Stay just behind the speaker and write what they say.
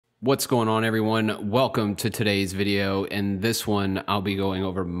What's going on, everyone? Welcome to today's video. In this one, I'll be going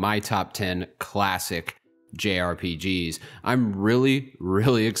over my top 10 classic JRPGs. I'm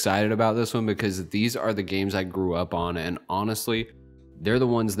really excited about this one because these are the games I grew up on, and honestly, they're the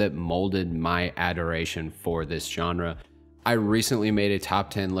ones that molded my adoration for this genre. I recently made a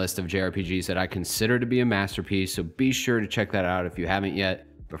top 10 list of JRPGs that I consider to be a masterpiece, so be sure to check that out if you haven't yet.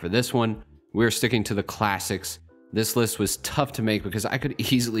 But for this one, we're sticking to the classics. This list was tough to make because I could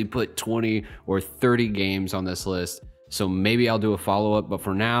easily put 20 or 30 games on this list. So maybe I'll do a follow-up, but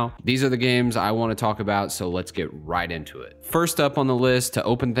for now, these are the games I want to talk about, so let's get right into it. First up on the list, to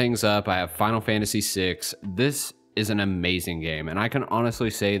open things up, I have Final Fantasy VI. This is an amazing game, and I can honestly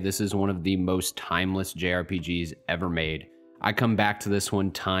say this is one of the most timeless JRPGs ever made. I come back to this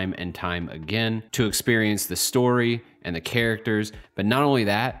one time and time again to experience the story and the characters, but not only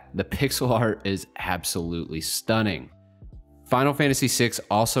that, the pixel art is absolutely stunning. Final Fantasy VI,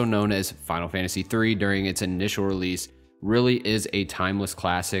 also known as Final Fantasy III during its initial release, really is a timeless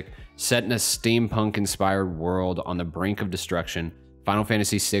classic. Set in a steampunk-inspired world on the brink of destruction, Final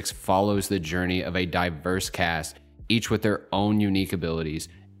Fantasy VI follows the journey of a diverse cast, each with their own unique abilities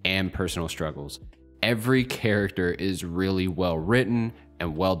and personal struggles. Every character is really well written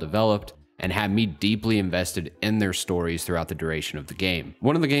and well developed, and had me deeply invested in their stories throughout the duration of the game.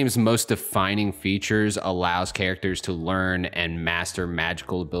 One of the game's most defining features allows characters to learn and master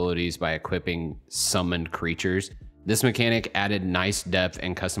magical abilities by equipping summoned creatures. This mechanic added nice depth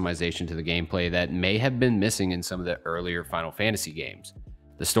and customization to the gameplay that may have been missing in some of the earlier Final Fantasy games.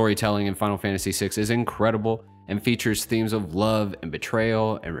 The storytelling in Final Fantasy VI is incredible and features themes of love and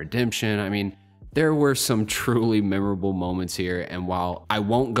betrayal and redemption. I mean, there were some truly memorable moments here, and while I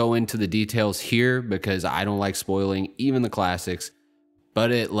won't go into the details here because I don't like spoiling even the classics,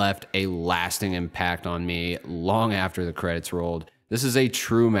 but it left a lasting impact on me long after the credits rolled. This is a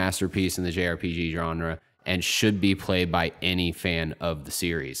true masterpiece in the JRPG genre and should be played by any fan of the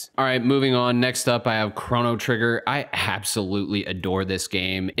series. All right, moving on. Next up, I have Chrono Trigger. I absolutely adore this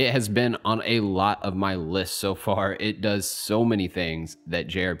game. It has been on a lot of my lists so far. It does so many things that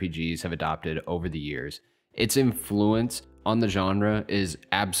JRPGs have adopted over the years. Its influence on the genre is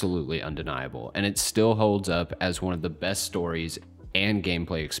absolutely undeniable, and it still holds up as one of the best stories and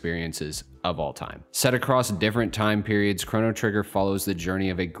gameplay experiences of all time. Set across different time periods, Chrono Trigger follows the journey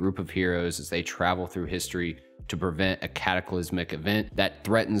of a group of heroes as they travel through history to prevent a cataclysmic event that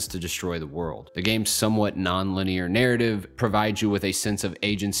threatens to destroy the world. The game's somewhat non-linear narrative provides you with a sense of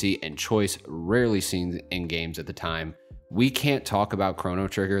agency and choice rarely seen in games at the time. We can't talk about Chrono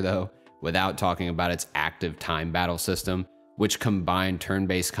Trigger though without talking about its active time battle system, which combined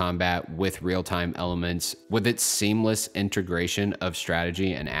turn-based combat with real-time elements. With its seamless integration of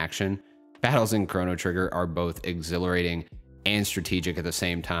strategy and action, battles in Chrono Trigger are both exhilarating and strategic at the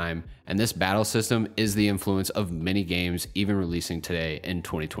same time, and this battle system is the influence of many games even releasing today in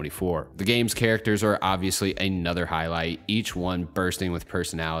 2024. The game's characters are obviously another highlight, each one bursting with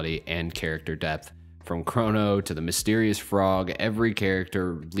personality and character depth. From Chrono to the mysterious frog, every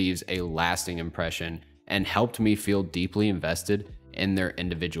character leaves a lasting impression and helped me feel deeply invested in their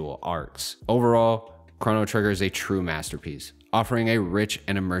individual arcs. Overall, Chrono Trigger is a true masterpiece, offering a rich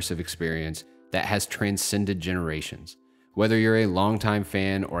and immersive experience that has transcended generations. Whether you're a longtime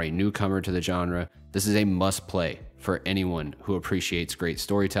fan or a newcomer to the genre, this is a must-play for anyone who appreciates great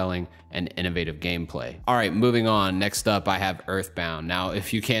storytelling and innovative gameplay. All right, moving on. Next up, I have Earthbound. Now,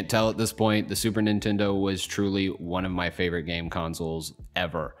 if you can't tell at this point, the Super Nintendo was truly one of my favorite game consoles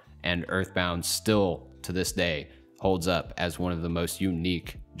ever, and Earthbound still, to this day, holds up as one of the most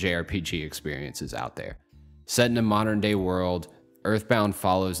unique JRPG experiences out there. Set in a modern-day world, Earthbound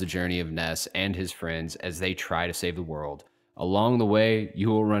follows the journey of Ness and his friends as they try to save the world. Along the way, you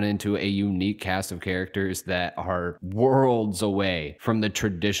will run into a unique cast of characters that are worlds away from the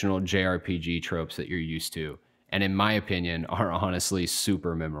traditional JRPG tropes that you're used to, and in my opinion, are honestly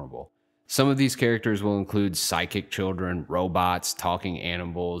super memorable. Some of these characters will include psychic children, robots, talking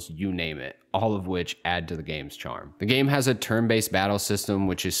animals, you name it, all of which add to the game's charm. The game has a turn-based battle system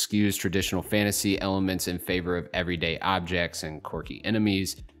which eschews traditional fantasy elements in favor of everyday objects and quirky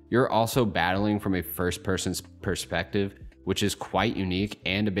enemies. You're also battling from a first-person perspective, which is quite unique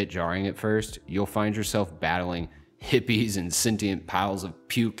and a bit jarring at first. You'll find yourself battling hippies and sentient piles of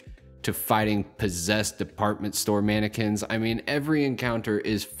puke to fighting possessed department store mannequins. I mean, every encounter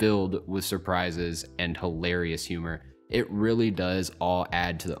is filled with surprises and hilarious humor. It really does all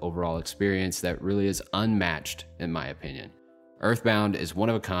add to the overall experience that really is unmatched, in my opinion. Earthbound is one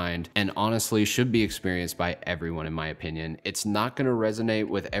of a kind and honestly should be experienced by everyone, in my opinion. It's not going to resonate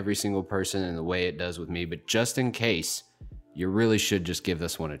with every single person in the way it does with me, but just in case, you really should just give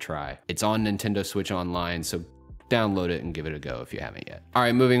this one a try. It's on Nintendo Switch Online, so download it and give it a go if you haven't yet. All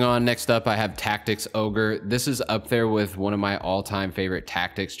right, moving on. Next up, I have Tactics Ogre. This is up there with one of my all-time favorite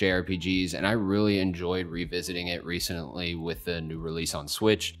Tactics JRPGs, and I really enjoyed revisiting it recently with the new release on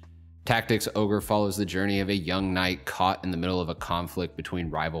Switch. Tactics Ogre follows the journey of a young knight caught in the middle of a conflict between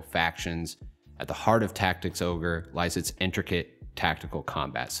rival factions. At the heart of Tactics Ogre lies its intricate tactical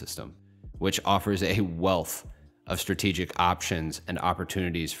combat system, which offers a wealth of strategic options and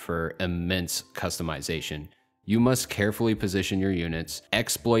opportunities for immense customization. You must carefully position your units,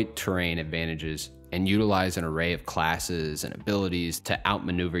 exploit terrain advantages, and utilize an array of classes and abilities to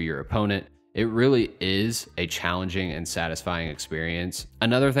outmaneuver your opponent. It really is a challenging and satisfying experience.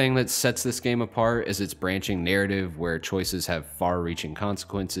 Another thing that sets this game apart is its branching narrative, where choices have far-reaching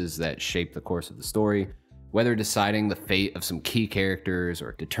consequences that shape the course of the story. Whether deciding the fate of some key characters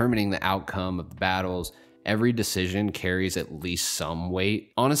or determining the outcome of the battles, every decision carries at least some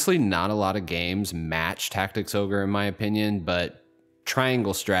weight. Honestly, not a lot of games match Tactics Ogre in my opinion, but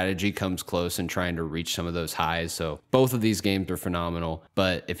Triangle Strategy comes close in trying to reach some of those highs, so both of these games are phenomenal.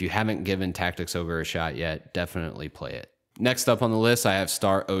 But if you haven't given Tactics Ogre a shot yet, definitely play it. Next up on the list, I have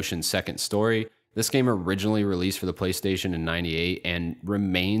Star Ocean Second Story. This game originally released for the PlayStation in '98 and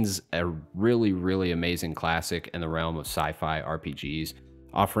remains a really amazing classic in the realm of sci-fi RPGs,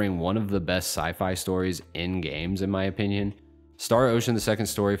 offering one of the best sci-fi stories in games in my opinion. Star Ocean the Second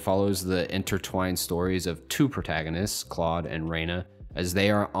Story follows the intertwined stories of two protagonists, Claude and Reyna, as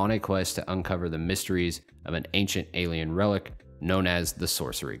they are on a quest to uncover the mysteries of an ancient alien relic known as the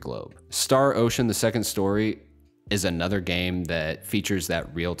Sorcery Globe. Star Ocean the Second Story is another game that features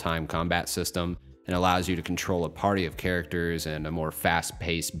that real-time combat system and allows you to control a party of characters and a more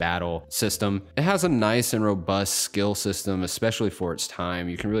fast-paced battle system. It has a nice and robust skill system, especially for its time.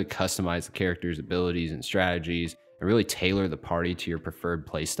 You can really customize the characters' abilities and strategies and really tailor the party to your preferred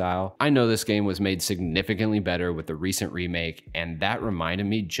playstyle. I know this game was made significantly better with the recent remake, and that reminded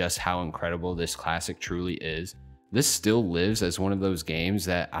me just how incredible this classic truly is. This still lives as one of those games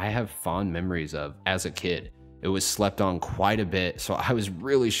that I have fond memories of as a kid. It was slept on quite a bit, so I was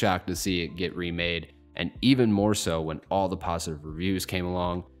really shocked to see it get remade, and even more so when all the positive reviews came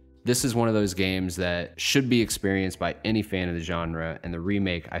along. This is one of those games that should be experienced by any fan of the genre, and the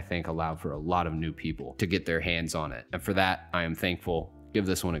remake, I think, allowed for a lot of new people to get their hands on it. And for that, I am thankful. Give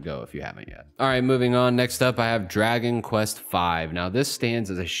this one a go if you haven't yet. All right, moving on. Next up, I have Dragon Quest V. Now, this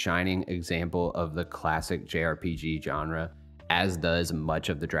stands as a shining example of the classic JRPG genre, as does much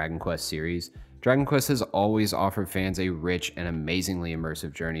of the Dragon Quest series. Dragon Quest has always offered fans a rich and amazingly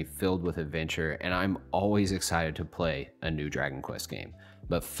immersive journey filled with adventure, and I'm always excited to play a new Dragon Quest game.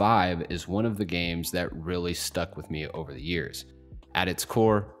 But 5 is one of the games that really stuck with me over the years. At its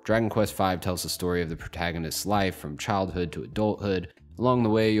core, Dragon Quest V tells the story of the protagonist's life from childhood to adulthood. Along the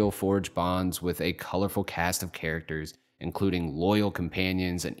way, you'll forge bonds with a colorful cast of characters, including loyal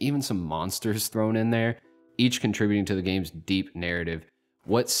companions and even some monsters thrown in there, each contributing to the game's deep narrative.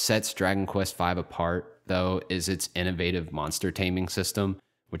 What sets Dragon Quest V apart, though, is its innovative monster taming system,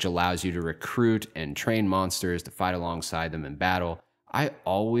 which allows you to recruit and train monsters to fight alongside them in battle. I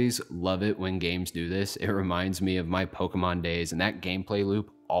always love it when games do this. It reminds me of my Pokemon days, and that gameplay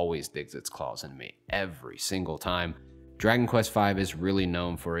loop always digs its claws into me every single time. Dragon Quest V is really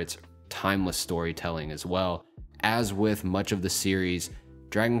known for its timeless storytelling as well. As with much of the series,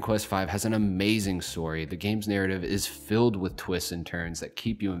 Dragon Quest V has an amazing story. The game's narrative is filled with twists and turns that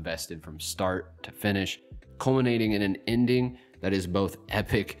keep you invested from start to finish, culminating in an ending that is both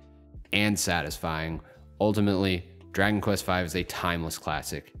epic and satisfying. Ultimately, Dragon Quest V is a timeless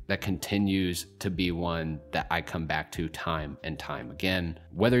classic that continues to be one that I come back to time and time again.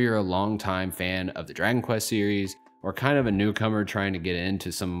 Whether you're a longtime fan of the Dragon Quest series or kind of a newcomer trying to get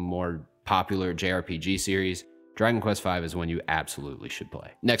into some more popular JRPG series, Dragon Quest V is one you absolutely should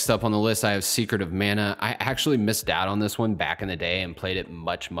play. Next up on the list, I have Secret of Mana. I actually missed out on this one back in the day and played it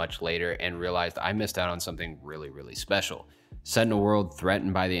much later and realized I missed out on something really special. Set in a world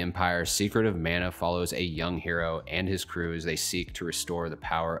threatened by the Empire, Secret of Mana follows a young hero and his crew as they seek to restore the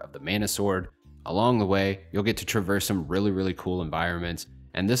power of the Mana Sword. Along the way, you'll get to traverse some really cool environments,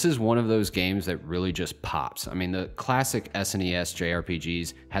 and this is one of those games that really just pops. I mean, the classic SNES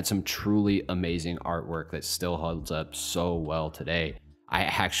JRPGs had some truly amazing artwork that still holds up so well today. I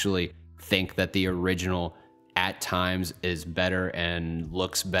actually think that the original at times is better and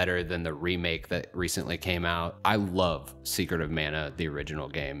looks better than the remake that recently came out. I love Secret of Mana, the original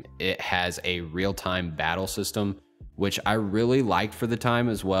game. It has a real-time battle system, which I really liked for the time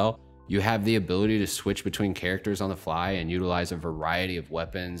as well. You have the ability to switch between characters on the fly and utilize a variety of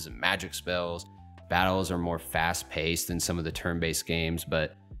weapons and magic spells. Battles are more fast-paced than some of the turn-based games,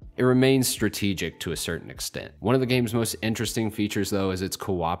 but it remains strategic to a certain extent. One of the game's most interesting features, though, is its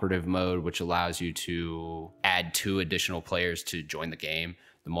cooperative mode, which allows you to add 2 additional players to join the game.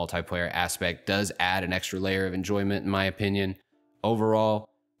 The multiplayer aspect does add an extra layer of enjoyment, in my opinion. Overall,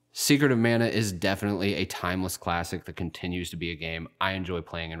 Secret of Mana is definitely a timeless classic that continues to be a game I enjoy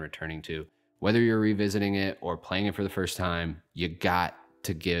playing and returning to. Whether you're revisiting it or playing it for the first time, you got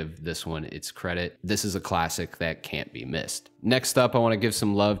to give this one its credit. This is a classic that can't be missed. Next up, I want to give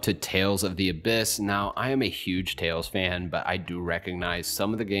some love to Tales of the Abyss. Now, I am a huge Tales fan, but I do recognize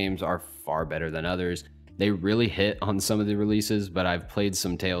some of the games are far better than others. They really hit on some of the releases, but I've played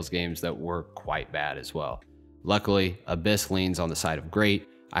some Tales games that were quite bad as well. Luckily, Abyss leans on the side of great.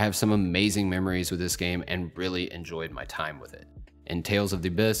 I have some amazing memories with this game and really enjoyed my time with it. In Tales of the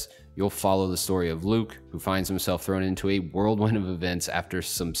Abyss, you'll follow the story of Luke, who finds himself thrown into a whirlwind of events after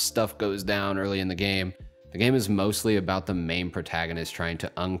some stuff goes down early in the game. The game is mostly about the main protagonist trying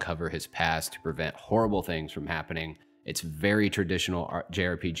to uncover his past to prevent horrible things from happening. It's very traditional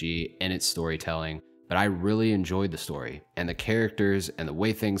JRPG in its storytelling, but I really enjoyed the story, and the characters and the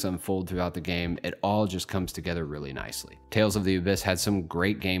way things unfold throughout the game, it all just comes together really nicely. Tales of the Abyss had some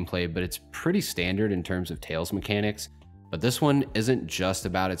great gameplay, but it's pretty standard in terms of Tales mechanics. But this one isn't just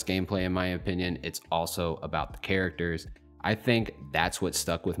about its gameplay, in my opinion, it's also about the characters. I think that's what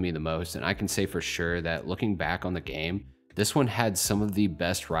stuck with me the most, and I can say for sure that looking back on the game, this one had some of the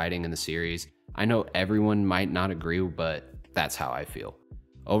best writing in the series. I know everyone might not agree, but that's how I feel.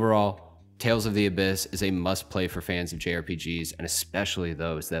 Overall, Tales of the Abyss is a must-play for fans of JRPGs, and especially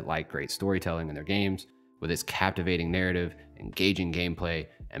those that like great storytelling in their games. With its captivating narrative, engaging gameplay,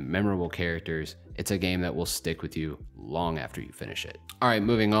 and memorable characters, it's a game that will stick with you long after you finish it. All right,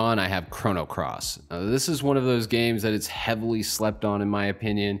 moving on, I have Chrono Cross. Now, this is one of those games that it's heavily slept on in my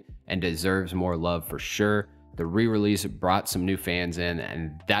opinion and deserves more love for sure. The re-release brought some new fans in,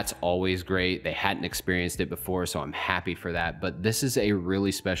 and that's always great. They hadn't experienced it before, so I'm happy for that. But this is a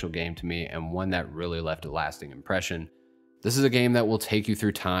really special game to me and one that really left a lasting impression. This is a game that will take you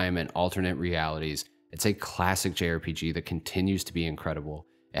through time and alternate realities. It's a classic JRPG that continues to be incredible.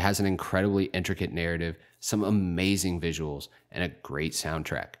 It has an incredibly intricate narrative, some amazing visuals, and a great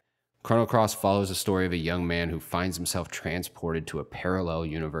soundtrack. Chrono Cross follows the story of a young man who finds himself transported to a parallel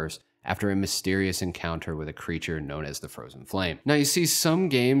universe after a mysterious encounter with a creature known as the Frozen Flame. Now, you see, some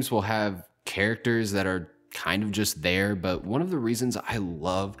games will have characters that are kind of just there, but one of the reasons I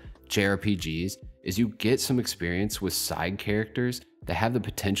love JRPGs is you get some experience with side characters that have the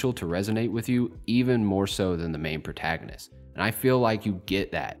potential to resonate with you even more so than the main protagonist. And I feel like you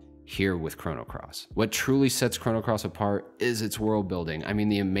get that here with Chrono Cross. What truly sets Chrono Cross apart is its world building. I mean,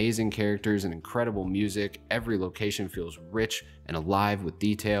 the amazing characters and incredible music. Every location feels rich and alive with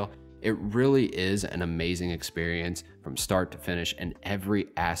detail. It really is an amazing experience from start to finish, and every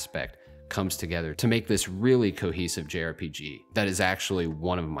aspect comes together to make this really cohesive JRPG that is actually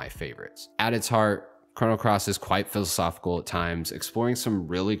one of my favorites. At its heart, Chrono Cross is quite philosophical at times, exploring some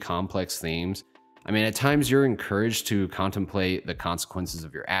really complex themes. I mean, at times you're encouraged to contemplate the consequences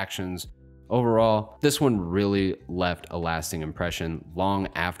of your actions. Overall, this one really left a lasting impression long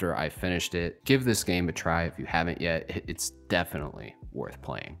after I finished it. Give this game a try if you haven't yet. It's definitely worth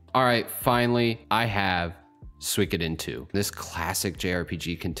playing. All right, finally, I have Suikoden 2. This classic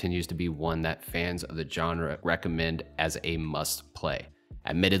JRPG continues to be one that fans of the genre recommend as a must play.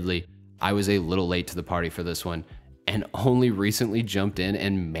 Admittedly, I was a little late to the party for this one and only recently jumped in,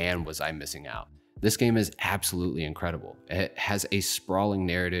 and man, was I missing out. This game is absolutely incredible. It has a sprawling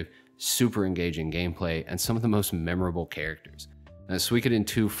narrative, super engaging gameplay, and some of the most memorable characters. Now, Suikoden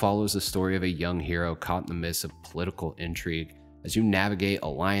 2 follows the story of a young hero caught in the midst of political intrigue. As you navigate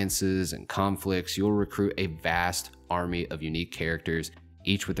alliances and conflicts, you'll recruit a vast army of unique characters,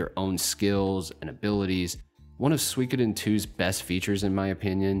 each with their own skills and abilities. One of Suikoden 2's best features, in my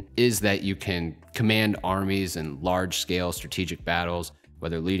opinion, is that you can command armies in large-scale strategic battles,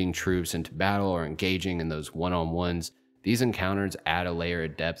 whether leading troops into battle or engaging in those one-on-ones. These encounters add a layer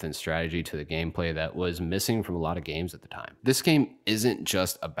of depth and strategy to the gameplay that was missing from a lot of games at the time. This game isn't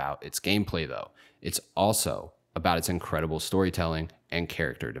just about its gameplay, though. It's also about its incredible storytelling and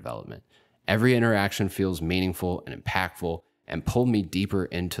character development. Every interaction feels meaningful and impactful and pulled me deeper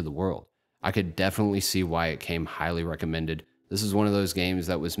into the world. I could definitely see why it came highly recommended. This is one of those games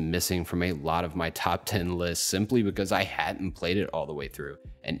that was missing from a lot of my top 10 lists simply because I hadn't played it all the way through.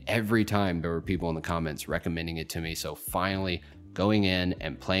 And every time there were people in the comments recommending it to me, so finally going in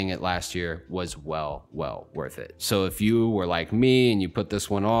and playing it last year was well worth it. So if you were like me and you put this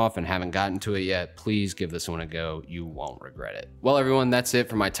one off and haven't gotten to it yet, please give this one a go. You won't regret it. Well, everyone, that's it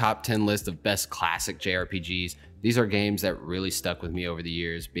for my top 10 list of best classic JRPGs. These are games that really stuck with me over the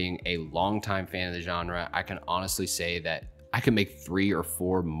years. Being a longtime fan of the genre, I can honestly say that I could make 3 or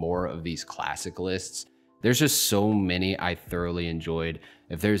 4 more of these classic lists. There's just so many I thoroughly enjoyed.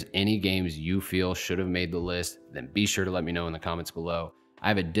 If there's any games you feel should have made the list, then be sure to let me know in the comments below. I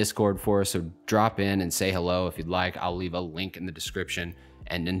have a Discord for us, so drop in and say hello if you'd like. I'll leave a link in the description.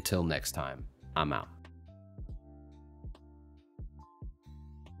 And until next time, I'm out.